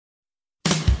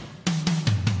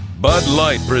Bud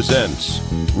Light presents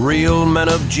Real Men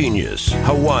of Genius,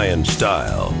 Hawaiian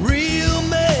Style. Real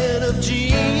men of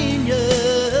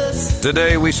genius.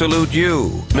 Today we salute you,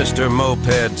 Mr.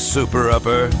 Moped Souper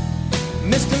Upper.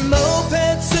 Mr.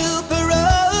 Moped Souper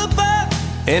Upper.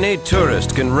 Any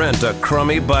tourist can rent a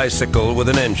crummy bicycle with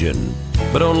an engine,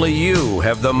 but only you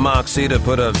have the moxie to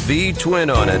put a V-twin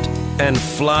on it and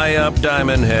fly up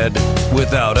Diamond Head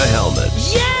without a helmet.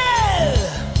 Yeah!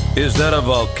 Is that a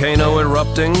volcano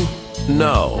erupting?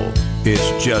 No,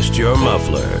 it's just your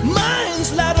muffler.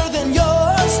 Mine's louder than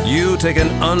yours. You take an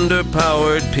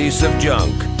underpowered piece of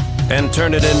junk and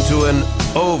turn it into an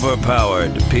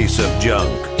overpowered piece of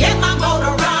junk. Get my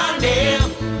motor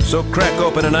running. So crack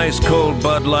open an ice-cold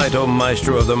Bud Light, oh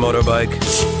maestro of the motorbike.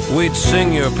 We'd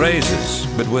sing your praises,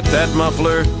 but with that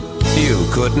muffler, you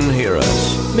couldn't hear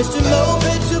us. Mr.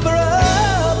 Moped Souper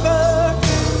Upper.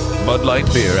 Bud Light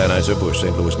Beer, Anheuser-Busch,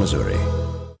 St. Louis, Missouri.